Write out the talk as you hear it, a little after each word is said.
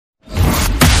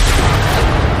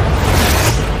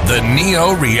The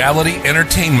Neo Reality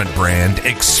Entertainment brand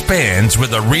expands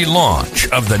with a relaunch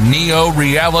of the Neo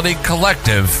Reality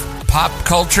Collective Pop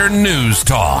Culture News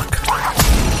Talk.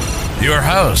 Your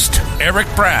host,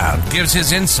 Eric Brown, gives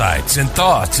his insights and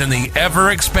thoughts in the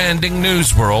ever-expanding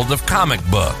news world of comic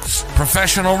books,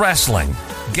 professional wrestling,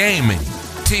 gaming,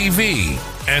 TV,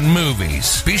 and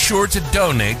movies. Be sure to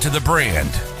donate to the brand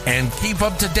and keep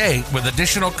up to date with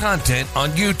additional content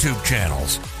on YouTube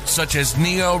channels such as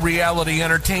Neo Reality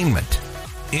Entertainment,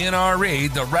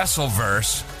 NRE The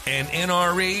Wrestleverse, and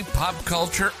NRE Pop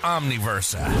Culture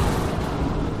Omniversa.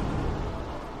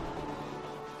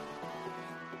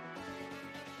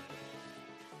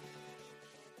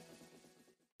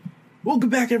 Welcome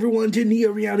back, everyone, to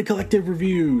Neo Reality Collective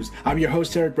Reviews. I'm your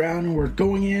host, Eric Brown, and we're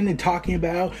going in and talking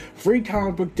about Free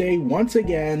Comic Book Day once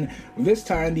again. This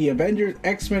time, the Avengers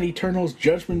X-Men Eternals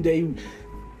Judgment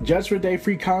Day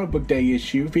Free Comic Book Day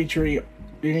issue featuring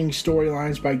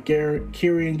storylines by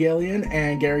Kieran Gillen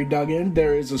and Gary Duggan.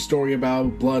 There is a story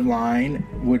about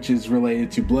Bloodline, which is related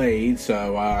to Blade,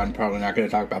 so I'm probably not going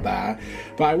to talk about that.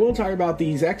 But I will talk about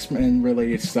these X-Men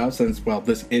related stuff since, well,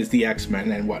 this is the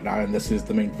X-Men and whatnot, and this is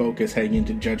the main focus heading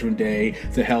into Judgment Day,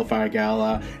 the Hellfire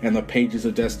Gala, and the Pages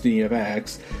of Destiny of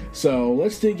X. So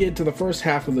let's dig into the first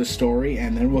half of the story,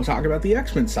 and then we'll talk about the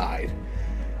X-Men side.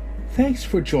 Thanks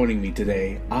for joining me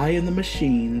today. I am the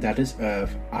machine that is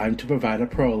Earth. I'm to provide a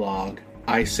prologue.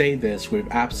 I say this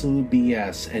with absolute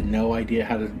BS and no idea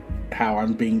how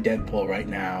I'm being Deadpool right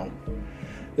now.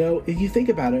 Though, if you think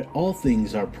about it, all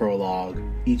things are prologue.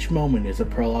 Each moment is a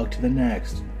prologue to the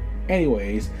next.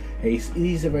 Anyways,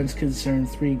 these events concern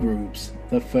three groups.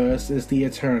 The first is the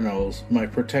Eternals. My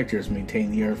protectors maintain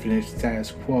the unfinished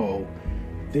status quo.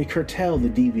 They curtail the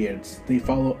deviants. They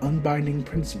follow unbinding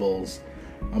principles.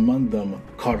 Among them,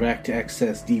 correct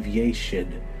excess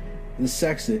deviation. The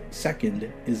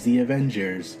second is the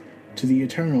Avengers. To the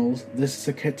Eternals, this is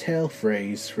a curtail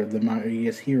phrase for the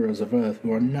mightiest heroes of Earth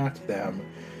who are not them.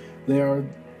 They are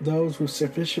those with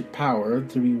sufficient power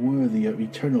to be worthy of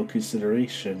eternal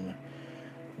consideration.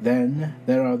 Then,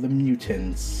 there are the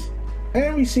mutants.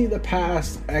 And we see the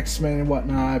past X-Men and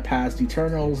whatnot, past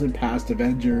Eternals and past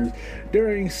Avengers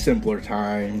during simpler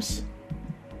times.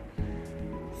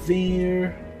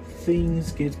 There,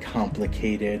 things get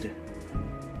complicated.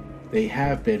 They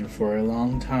have been for a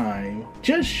long time.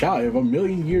 Just shy of 1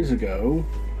 million years ago,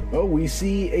 we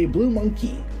see a blue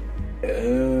monkey.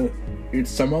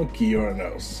 It's a monkey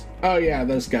Uranus. Oh yeah,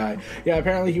 this guy. Yeah,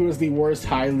 apparently he was the worst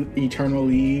High Eternal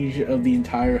Liege of the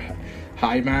entire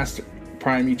High Master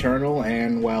Prime Eternal,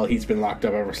 and well, he's been locked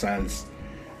up ever since.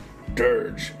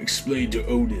 Dirge, explain to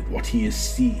Odin what he is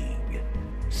seeing.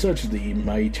 Certainly,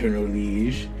 my Eternal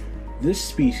Liege. This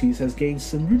species has gained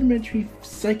some rudimentary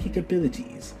psychic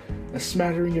abilities, a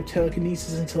smattering of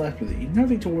telekinesis and telepathy,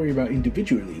 nothing to worry about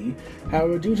individually.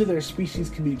 However, due to their species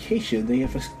communication, they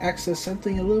have accessed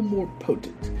something a little more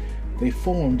potent. They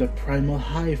formed a primal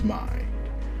hive mind.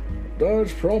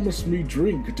 Dirge promised me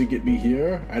drink to get me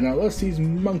here, and unless these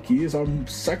monkeys are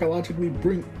psychotically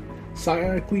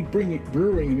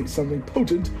brewing something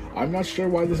potent, I'm not sure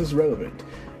why this is relevant.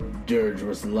 Dirge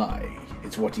was lying.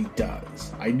 It's what he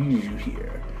does. I need you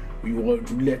here. We want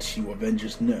to let you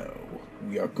Avengers know.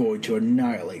 We are going to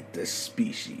annihilate this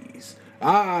species.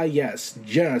 Ah, yes,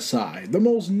 genocide, the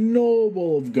most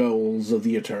noble of goals of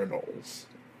the Eternals.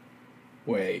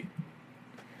 Wait.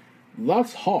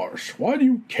 That's harsh. Why do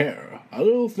you care? A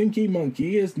little thinky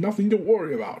monkey is nothing to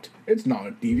worry about. It's not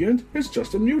a deviant, it's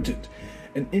just a mutant.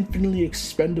 An infinitely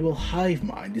expendable hive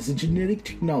mind is a genetic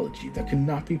technology that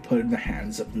cannot be put in the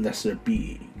hands of lesser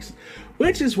beings.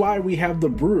 Which is why we have the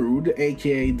Brood,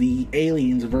 aka the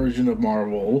aliens version of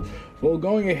Marvel, well,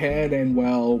 going ahead and,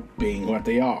 well, being what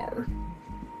they are.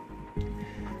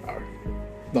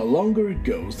 The longer it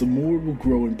goes, the more it will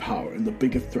grow in power and the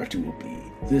bigger threat it will be.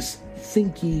 This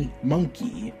thinky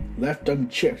monkey, left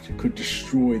unchecked, could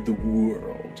destroy the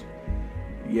world.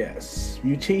 Yes,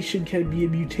 mutation can be a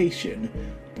mutation,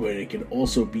 but it can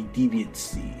also be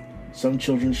deviancy. Some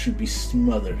children should be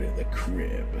smothered in the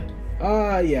crib.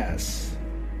 Ah, yes.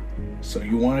 So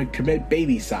you want to commit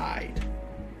babycide?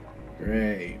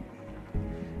 Great.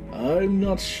 I'm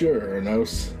not sure,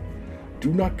 Uranus.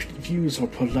 Do not confuse our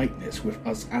politeness with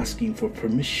us asking for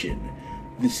permission.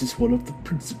 This is one of the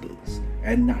principles,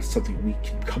 and not something we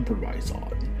can compromise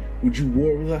on. Would you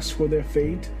war with us for their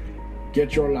fate?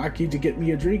 Get your lackey to get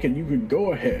me a drink and you can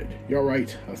go ahead. You're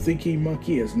right, a thinking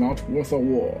monkey is not worth a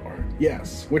war.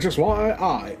 Yes, which is why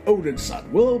I, Odin's son,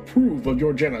 will approve of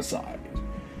your genocide.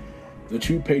 The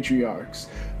two patriarchs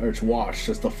are watched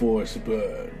as the forest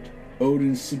burned.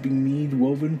 Odin sipping mead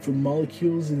woven from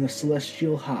molecules in a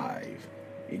celestial hive.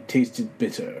 It tasted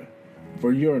bitter.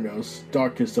 For Uranus,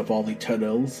 darkest of all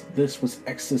eternals, this was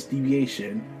excess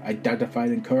deviation identified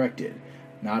and corrected,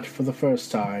 not for the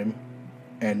first time,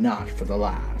 and not for the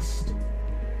last.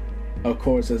 Of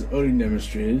course, as Odin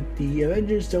demonstrated, the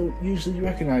Avengers don't usually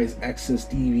recognize excess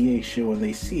deviation when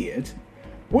they see it,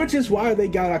 which is why they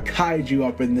got a kaiju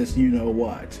up in this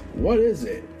you-know-what. What is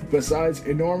it? Besides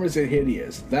enormous and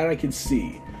hideous, that I can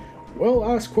see. We'll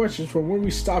ask questions from where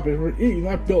we stop it from eating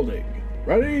that building.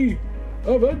 Ready?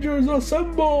 Avengers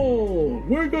assemble!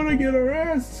 We're gonna get our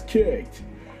ass kicked!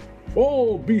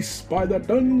 Fall, beasts, by the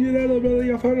dungeon enemy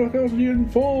of Hurricane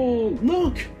fall!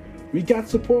 Look! We got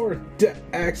support!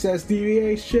 Access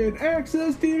deviation!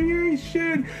 Access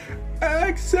deviation!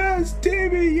 Access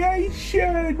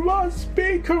deviation must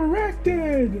be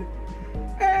corrected!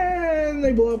 And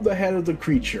they blow up the head of the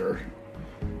creature.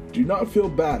 Do not feel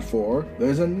bad for,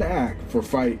 there's a knack for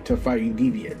fighting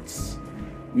deviants.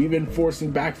 We've been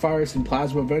forcing backfires and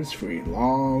plasma events for a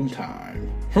long time.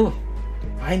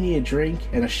 I need a drink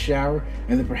and a shower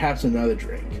and then perhaps another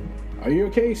drink. Are you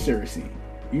okay, Cersei?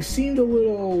 You seemed a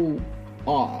little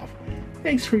off.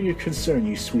 Thanks for your concern,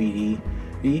 you sweetie.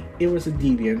 It was a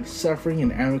deviant suffering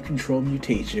an out-of-control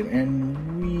mutation,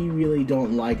 and we really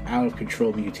don't like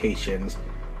out-of-control mutations.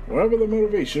 Whatever the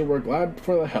motivation, we're glad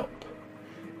for the help.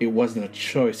 It wasn't a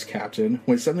choice, Captain.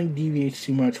 When something deviates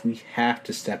too much, we have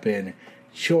to step in.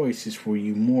 Choice is for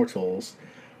you mortals.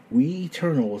 We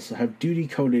Eternals have duty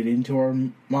coded into our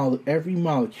every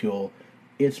molecule.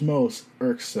 It's most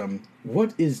irksome.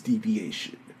 What is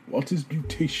deviation? What is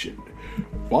mutation?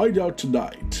 Find out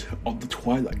tonight on the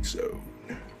Twilight Zone.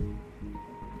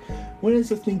 When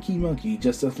is a thinky monkey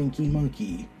just a thinky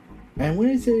monkey? And when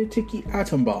is it a ticky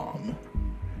atom bomb?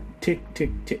 Tick,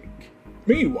 tick, tick.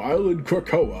 Meanwhile, in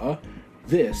Krakoa,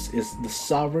 this is the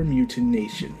sovereign mutant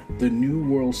nation, the new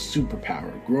world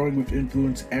superpower, growing with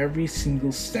influence every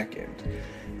single second.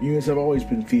 Mutants have always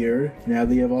been feared. Now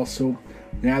they are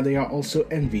also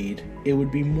envied. It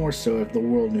would be more so if the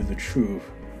world knew the truth.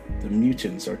 The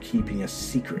mutants are keeping a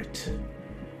secret.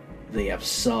 They have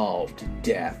solved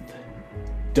death.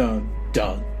 Dun,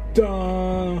 dun,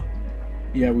 dun!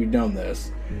 Yeah, we've done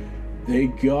this. They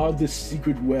guard the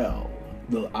secret well.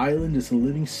 The island is a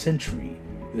living sentry.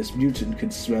 This mutant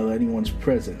can smell anyone's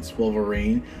presence.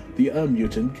 Wolverine, the other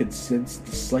mutant, can sense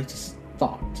the slightest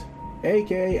thought.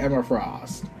 A.k.a. Emma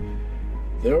Frost.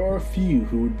 There are a few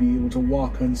who would be able to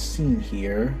walk unseen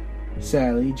here.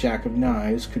 Sadly, Jack of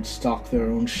Knives could stalk their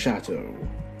own shadow.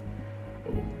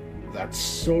 Oh, that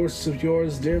source of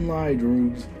yours didn't lie,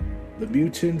 Droogs. The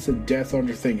mutants and death aren't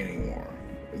a thing anymore.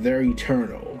 They're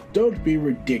eternal. Don't be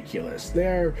ridiculous.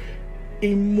 They're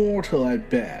immortal at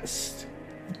best.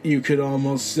 You could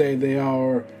almost say they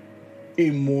are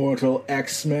immortal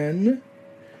X-Men.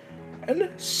 And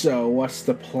so, what's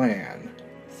the plan?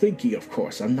 Thinking, of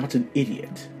course, I'm not an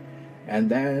idiot. And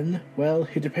then, well,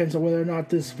 it depends on whether or not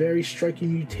this very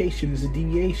striking mutation is a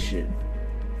deviation.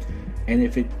 And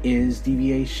if it is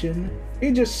deviation,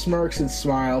 he just smirks and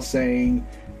smiles, saying,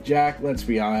 Jack, let's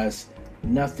be honest,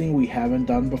 nothing we haven't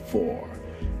done before.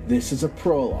 This is a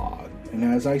prologue, and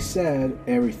as I said,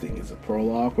 everything is a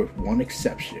prologue with one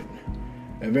exception.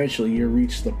 Eventually you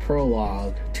reach the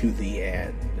prologue to the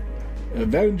end.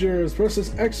 Avengers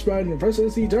vs. X-Men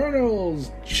vs.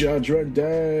 Eternals! Judgment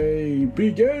Day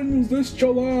begins this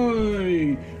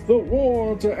July! The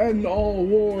war to end all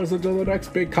wars until the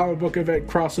next big comic book event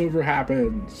crossover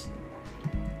happens.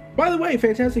 By the way,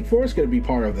 Fantastic Four is going to be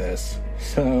part of this.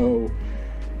 So,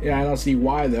 yeah, I don't see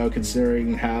why, though,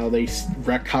 considering how they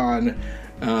retcon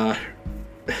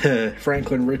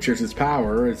Franklin Richards'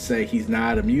 power and say he's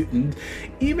not a mutant,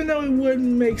 even though it wouldn't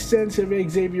make sense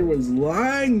if Xavier was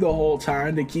lying the whole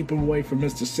time to keep him away from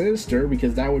Mr. Sinister,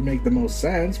 because that would make the most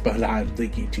sense, but I'm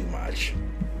thinking too much.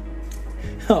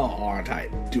 Oh, aren't I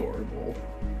adorable?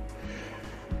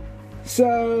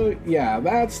 So, yeah,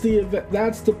 that's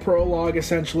the prologue,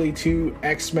 essentially, to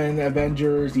X-Men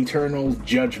Avengers Eternals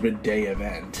Judgment Day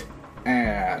event.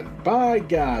 And, by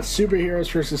God, superheroes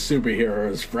versus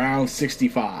superheroes, round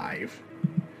 65.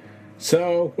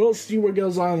 So, we'll see what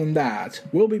goes on in that.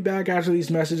 We'll be back after these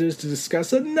messages to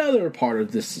discuss another part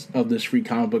of this free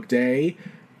comic book day.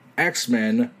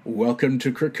 X-Men, Welcome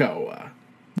to Krakoa.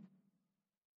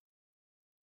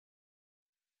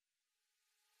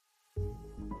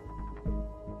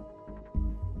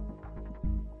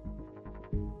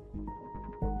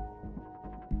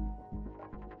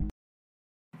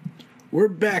 We're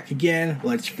back again.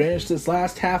 Let's finish this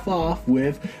last half off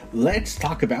with let's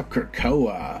talk about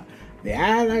Krakoa. The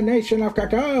Allied Nation of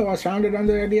Krakoa was founded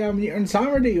under the idea of mutant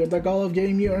sovereignty with the goal of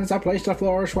giving mutants a place to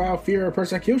flourish while fear of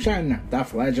persecution. The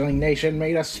fledgling nation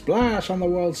made a splash on the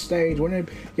world stage when it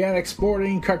began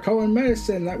exporting Krakoan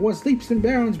medicine that was leaps and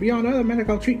bounds beyond other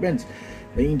medical treatments,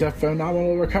 leading to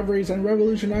phenomenal recoveries and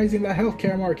revolutionizing the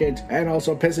healthcare market, and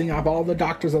also pissing off all the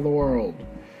doctors of the world.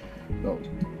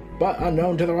 But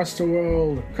unknown to the rest of the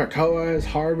world, Krakoa is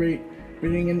harboring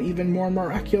an even more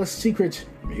miraculous secret: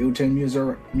 mutant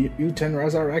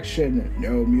resurrection.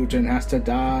 No mutant has to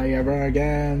die ever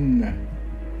again.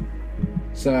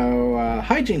 So,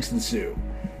 hijinks ensue.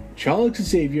 Charles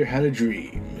Xavier had a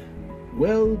dream.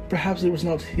 Well, perhaps it was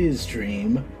not his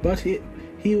dream, but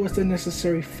he was the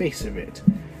necessary face of it.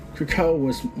 Krakoa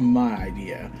was my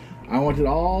idea. I wanted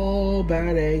all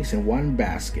bad eggs in one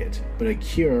basket, but a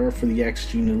cure for the X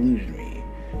gene eluded me.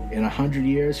 In 100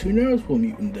 years, who knows what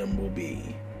mutantdom will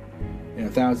be? In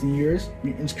 1,000 years,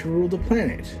 mutants can rule the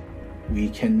planet. We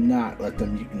cannot let the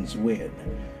mutants win.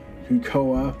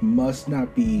 Krakoa must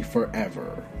not be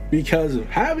forever, because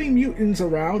having mutants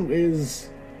around is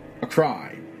a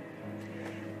crime.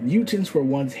 Mutants were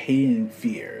once hated and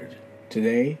feared.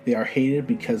 Today, they are hated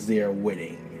because they are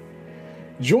winning.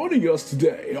 Joining us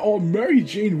today are Mary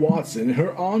Jane Watson and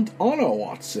her aunt Anna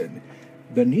Watson.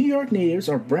 The New York natives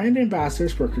are brand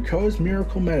ambassadors for Krakoa's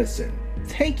miracle medicine.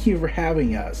 Thank you for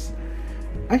having us.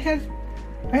 I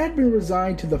had been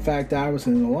resigned to the fact that I was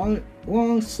in a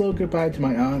long, slow goodbye to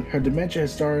my aunt. Her dementia had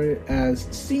started as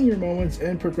senior moments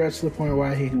and progressed to the point where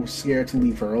I was scared to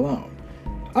leave her alone.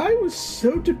 I was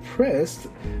so depressed.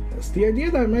 That's the idea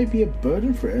that I might be a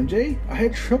burden for MJ. I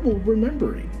had trouble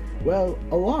remembering. Well,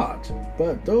 a lot.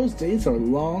 But those days are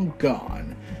long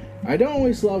gone. I don't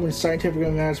always love when scientific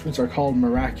advancements are called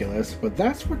miraculous, but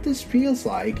that's what this feels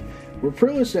like. We're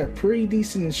privileged to have pretty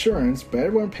decent insurance, but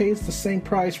everyone pays the same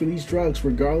price for these drugs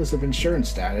regardless of insurance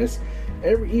status.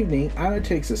 Every evening, Anna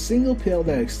takes a single pill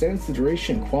that extends the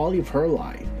duration and quality of her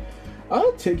life.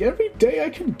 I'll take every day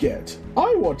I can get.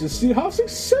 I want to see how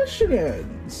Succession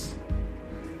ends.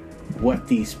 What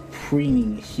these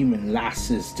preening human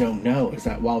lasses don't know is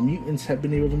that while mutants have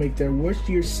been able to make their worst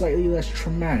years slightly less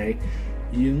traumatic,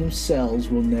 you themselves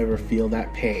will never feel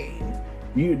that pain.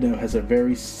 Mutantdom has a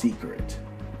very secret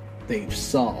they've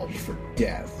solved for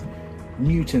death.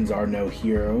 Mutants are no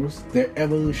heroes. They're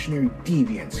evolutionary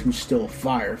deviants who stole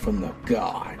fire from the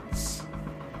gods.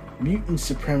 Mutant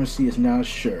supremacy is now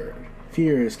assured.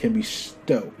 Fears can be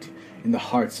stoked in the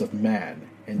hearts of men,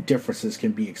 and differences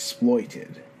can be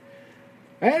exploited.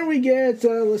 And we get,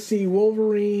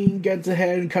 Wolverine gets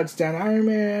ahead and cuts down Iron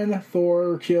Man,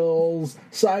 Thor kills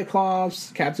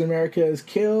Cyclops, Captain America is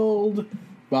killed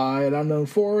by an unknown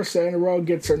force, and Rogue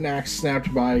gets her neck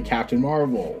snapped by Captain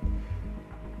Marvel.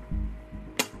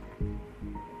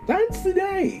 That's the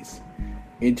days.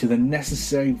 Into the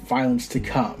necessary violence to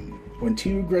come, when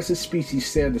two aggressive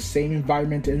species share the same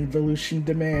environment and evolution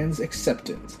demands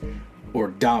acceptance, or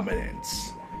dominance.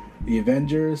 The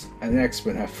Avengers and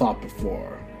X-Men have fought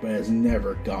before, but it has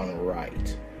never gone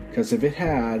right. Because if it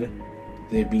had,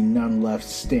 there'd be none left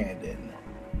standing.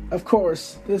 Of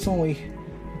course, there's only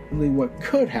what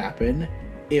could happen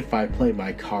if I play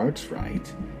my cards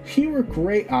right. You were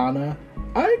great, Anna.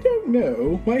 I don't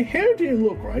know. My hair didn't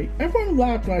look right. Everyone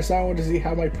laughed when I wanted to see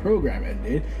how my program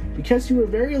ended, because you were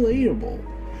very relatable.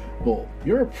 Well,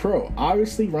 you're a pro.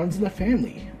 Obviously runs in the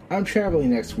family. I'm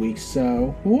traveling next week,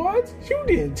 so... What? You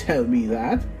didn't tell me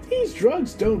that. These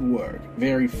drugs don't work.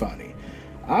 Very funny.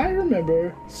 I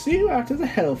remember. See you after the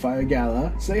Hellfire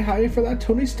Gala. Say hi for that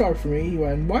Tony Stark for me,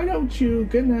 and why don't you?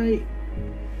 Good night.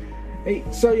 Hey,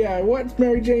 so yeah, what's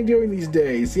Mary Jane doing these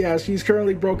days? Yeah, she's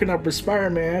currently broken up with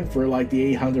Spider-Man for like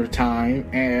the 800th time,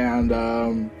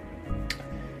 and,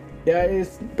 yeah,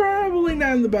 it's probably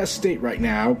not in the best state right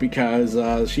now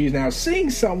because she's now seeing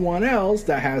someone else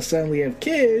that has suddenly have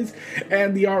kids,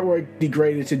 and the artwork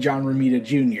degraded to John Romita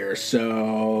Jr.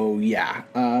 So yeah,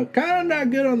 kind of not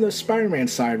good on the Spider-Man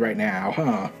side right now,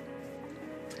 huh?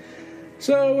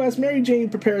 So as Mary Jane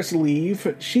prepares to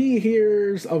leave, she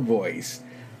hears a voice.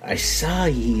 I saw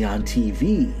ye on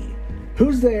TV.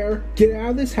 Who's there? Get out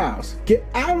of this house. Get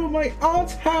out of my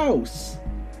aunt's house.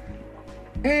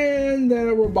 And then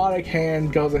a robotic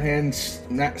hand goes ahead and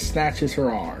snatches her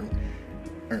arm.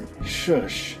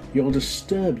 Shush, you'll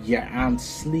disturb your aunt's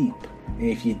sleep. And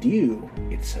if you do,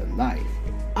 it's her life.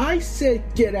 I said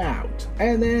get out.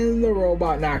 And then the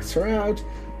robot knocks her out.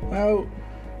 Oh,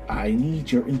 I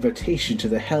need your invitation to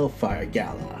the Hellfire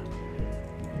Gala.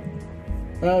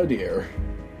 Oh dear.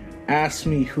 Ask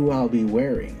me who I'll be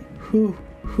wearing. Who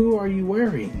are you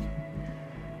wearing?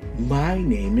 My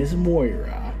name is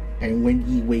Moira. And when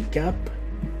ye wake up,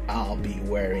 I'll be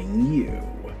wearing you.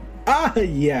 Ah,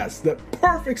 yes, the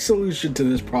perfect solution to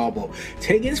this problem.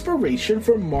 Take inspiration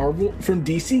from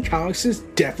DC Comics'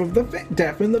 Death of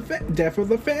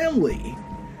the Family.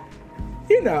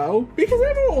 You know, because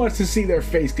everyone wants to see their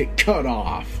face get cut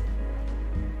off.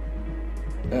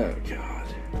 Oh, God.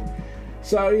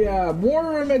 So, yeah,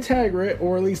 Moira McTaggart,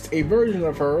 or at least a version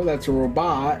of her that's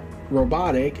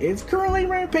robotic, is currently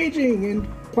rampaging and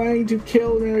planning to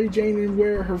kill Mary Jane and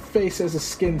wear her face as a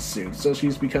skin suit, so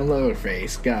she's become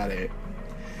Leatherface. Got it.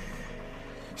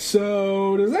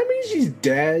 So, does that mean she's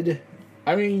dead?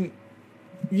 I mean,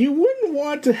 you wouldn't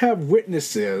want to have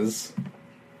witnesses.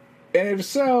 And if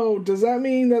so, does that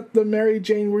mean that the Mary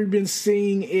Jane we've been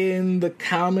seeing in the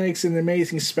comics in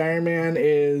Amazing Spider-Man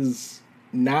is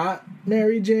not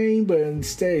Mary Jane, but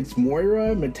instead it's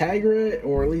Moira McTaggart,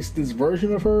 or at least this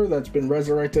version of her that's been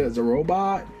resurrected as a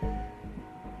robot?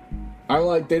 I'm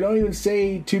like, they don't even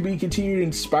say to be continued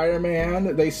in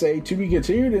Spider-Man. They say to be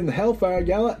continued in the Hellfire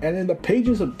Gala and in the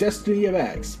pages of Destiny of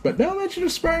X. But no mention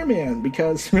of Spider-Man,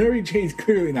 because Mary Jane's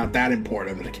clearly not that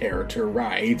important of a character,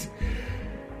 right?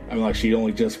 I'm like, she's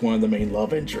only just one of the main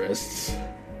love interests.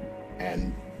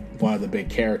 And one of the big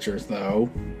characters, though.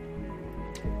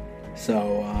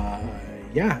 So,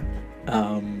 yeah.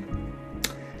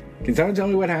 Can someone tell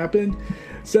me what happened?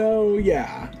 So,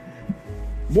 yeah.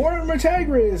 Moira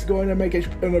McTaggart is going to make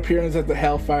an appearance at the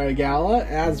Hellfire Gala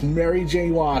as Mary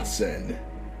Jane Watson.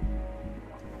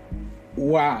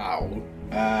 Wow.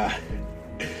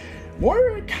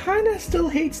 Moira kind of still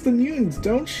hates the mutants,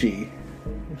 don't she?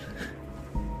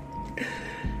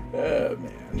 Oh,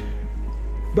 man.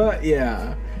 But,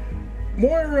 yeah.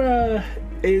 Moira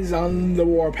is on the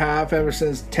warpath ever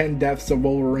since 10 Deaths of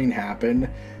Wolverine happened.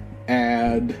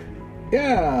 And,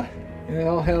 yeah,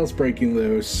 all hell's breaking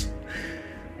loose.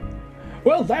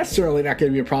 Well, that's certainly not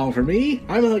going to be a problem for me.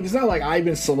 I mean, like, it's not like I've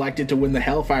been selected to win the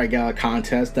Hellfire Gala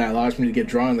contest that allows me to get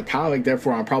drawn in the comic,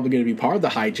 therefore I'm probably going to be part of the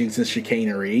hijinks and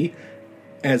chicanery,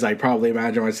 as I probably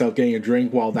imagine myself getting a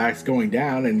drink while that's going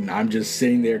down, and I'm just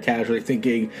sitting there casually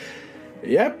thinking,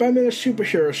 yep, I'm in a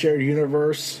superhero shared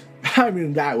universe. I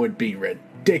mean, that would be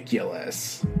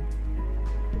ridiculous.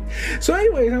 So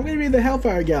anyways, I'm going to be at the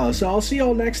Hellfire Gala, so I'll see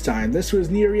y'all next time. This was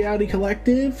Neo Reality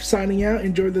Collective, signing out.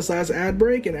 Enjoyed this last ad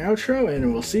break and outro,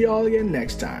 and we'll see y'all again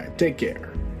next time. Take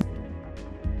care.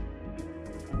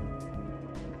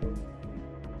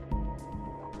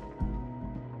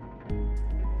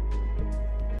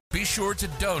 Be sure to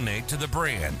donate to the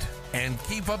brand and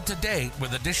keep up to date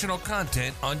with additional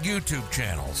content on YouTube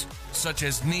channels such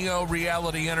as Neo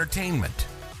Reality Entertainment,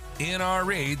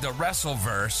 NRE The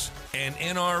Wrestleverse, and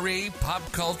NRE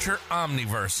Pop Culture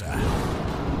Omniversa.